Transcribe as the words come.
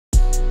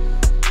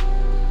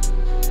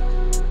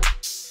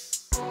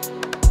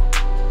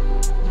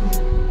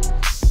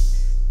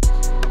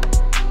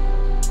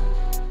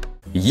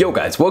Yo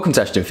guys, welcome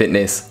to Ashton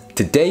Fitness.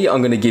 Today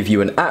I'm going to give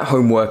you an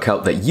at-home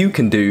workout that you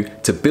can do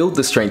to build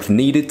the strength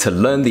needed to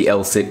learn the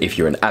L-sit if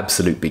you're an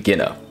absolute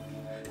beginner.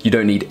 You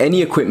don't need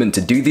any equipment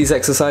to do these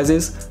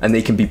exercises, and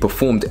they can be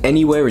performed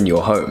anywhere in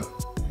your home.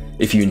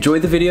 If you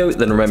enjoyed the video,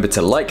 then remember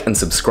to like and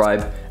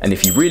subscribe, and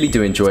if you really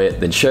do enjoy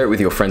it, then share it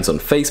with your friends on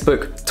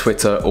Facebook,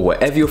 Twitter, or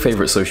whatever your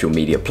favorite social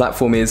media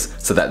platform is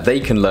so that they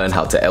can learn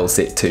how to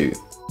L-sit too.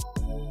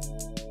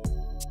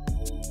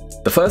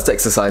 The first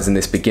exercise in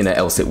this beginner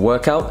L-sit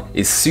workout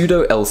is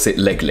pseudo L-sit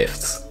leg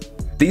lifts.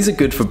 These are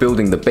good for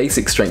building the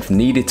basic strength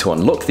needed to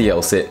unlock the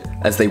L-sit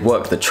as they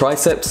work the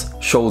triceps,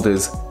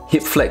 shoulders,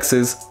 hip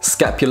flexors,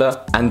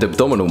 scapula, and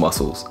abdominal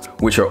muscles,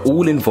 which are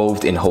all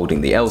involved in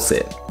holding the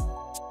L-sit.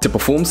 To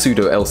perform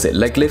pseudo L-sit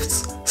leg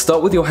lifts,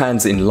 start with your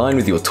hands in line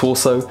with your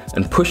torso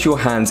and push your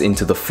hands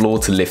into the floor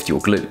to lift your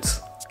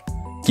glutes.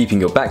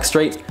 Keeping your back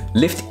straight,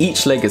 lift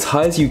each leg as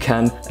high as you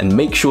can and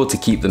make sure to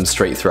keep them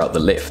straight throughout the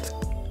lift.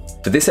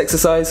 For this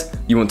exercise,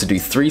 you want to do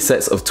 3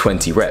 sets of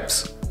 20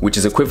 reps, which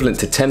is equivalent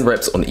to 10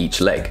 reps on each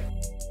leg.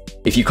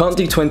 If you can't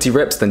do 20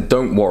 reps, then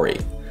don't worry.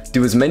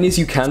 Do as many as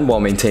you can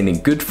while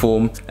maintaining good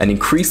form and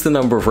increase the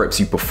number of reps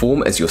you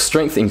perform as your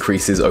strength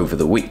increases over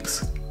the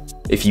weeks.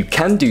 If you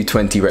can do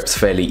 20 reps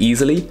fairly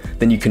easily,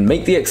 then you can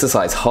make the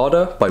exercise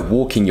harder by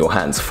walking your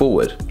hands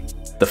forward.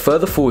 The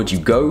further forward you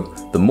go,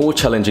 the more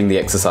challenging the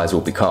exercise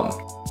will become.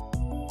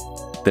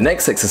 The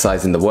next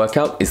exercise in the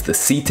workout is the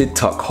seated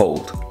tuck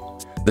hold.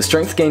 The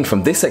strength gained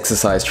from this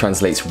exercise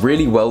translates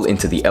really well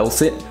into the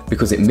L-sit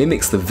because it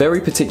mimics the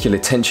very particular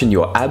tension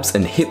your abs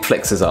and hip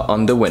flexors are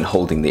under when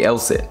holding the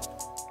L-sit.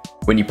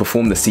 When you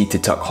perform the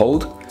seated tuck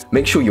hold,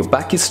 make sure your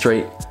back is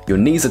straight, your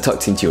knees are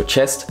tucked into your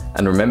chest,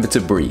 and remember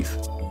to breathe.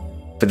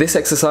 For this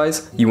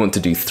exercise, you want to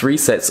do 3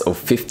 sets of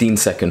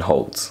 15-second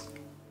holds.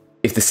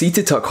 If the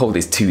seated tuck hold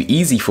is too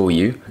easy for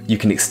you, you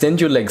can extend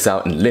your legs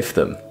out and lift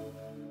them.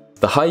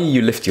 The higher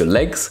you lift your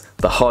legs,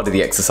 the harder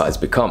the exercise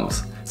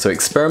becomes, so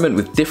experiment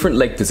with different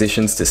leg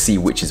positions to see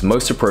which is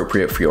most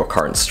appropriate for your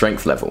current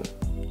strength level.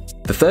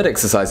 The third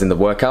exercise in the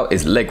workout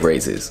is leg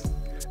raises.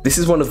 This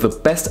is one of the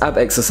best ab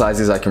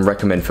exercises I can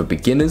recommend for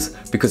beginners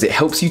because it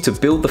helps you to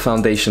build the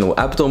foundational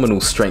abdominal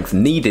strength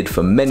needed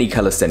for many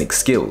calisthenics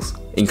skills,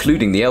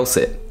 including the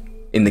L-sit.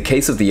 In the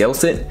case of the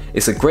L-sit,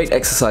 it's a great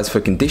exercise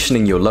for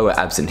conditioning your lower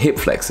abs and hip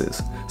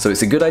flexors, so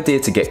it's a good idea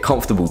to get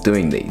comfortable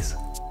doing these.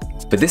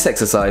 For this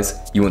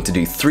exercise, you want to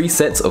do 3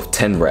 sets of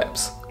 10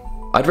 reps.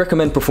 I'd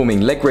recommend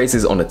performing leg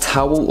raises on a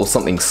towel or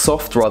something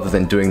soft rather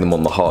than doing them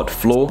on the hard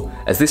floor,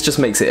 as this just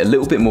makes it a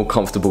little bit more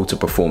comfortable to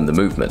perform the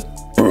movement.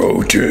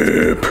 Pro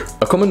tip!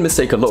 A common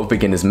mistake a lot of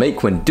beginners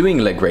make when doing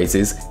leg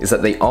raises is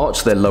that they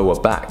arch their lower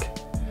back.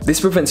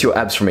 This prevents your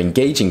abs from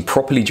engaging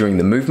properly during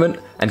the movement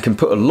and can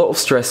put a lot of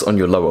stress on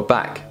your lower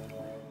back.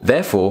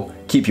 Therefore,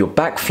 keep your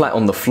back flat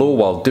on the floor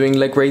while doing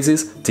leg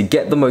raises to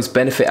get the most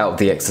benefit out of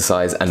the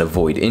exercise and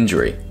avoid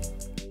injury.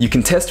 You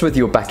can test whether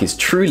your back is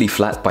truly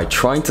flat by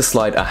trying to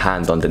slide a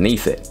hand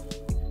underneath it.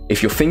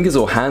 If your fingers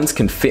or hands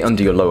can fit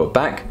under your lower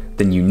back,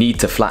 then you need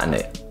to flatten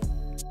it.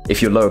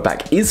 If your lower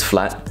back is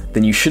flat,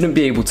 then you shouldn't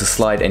be able to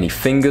slide any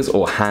fingers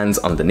or hands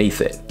underneath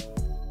it.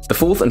 The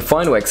fourth and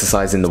final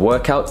exercise in the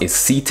workout is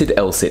seated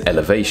L-sit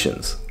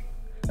elevations.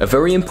 A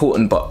very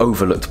important but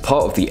overlooked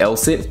part of the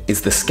L-sit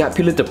is the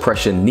scapular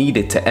depression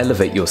needed to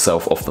elevate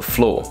yourself off the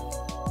floor.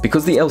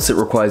 Because the L-sit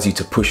requires you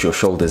to push your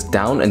shoulders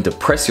down and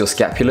depress your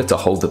scapula to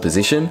hold the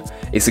position,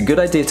 it's a good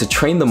idea to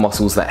train the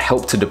muscles that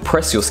help to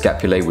depress your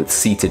scapulae with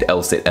seated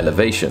L-sit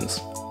elevations.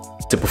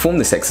 To perform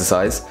this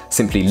exercise,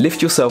 simply lift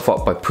yourself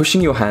up by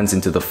pushing your hands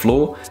into the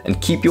floor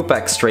and keep your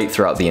back straight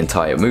throughout the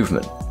entire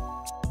movement.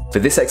 For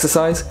this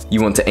exercise,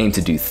 you want to aim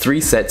to do 3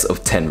 sets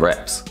of 10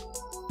 reps.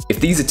 If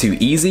these are too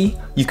easy,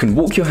 you can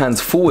walk your hands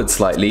forward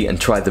slightly and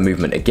try the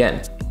movement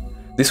again.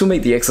 This will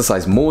make the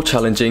exercise more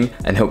challenging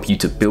and help you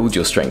to build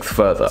your strength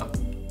further.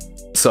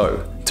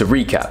 So, to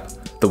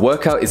recap, the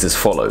workout is as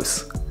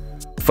follows.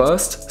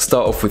 First,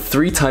 start off with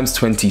 3 ×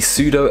 20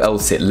 pseudo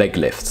L-sit leg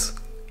lifts.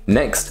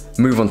 Next,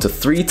 move on to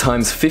 3 ×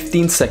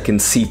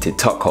 15-second seated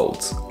tuck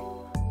holds.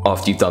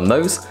 After you've done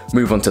those,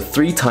 move on to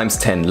 3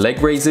 × 10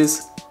 leg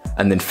raises,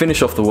 and then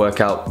finish off the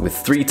workout with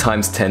 3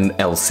 × 10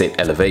 L-sit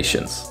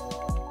elevations.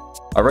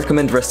 I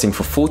recommend resting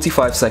for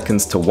 45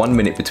 seconds to 1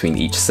 minute between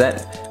each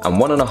set and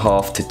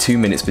 1.5 to 2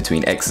 minutes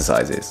between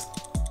exercises.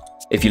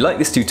 If you like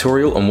this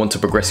tutorial and want to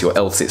progress your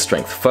L-sit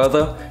strength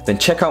further, then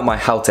check out my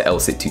How to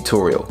L-sit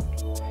tutorial.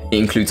 It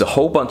includes a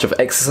whole bunch of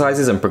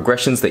exercises and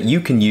progressions that you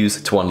can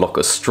use to unlock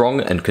a strong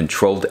and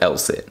controlled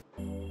L-sit.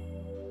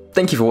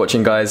 Thank you for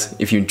watching guys.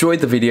 If you enjoyed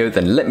the video,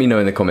 then let me know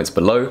in the comments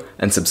below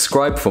and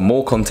subscribe for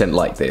more content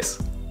like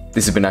this.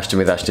 This has been Ashton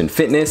with Ashton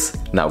Fitness.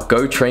 Now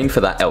go train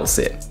for that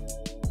L-sit.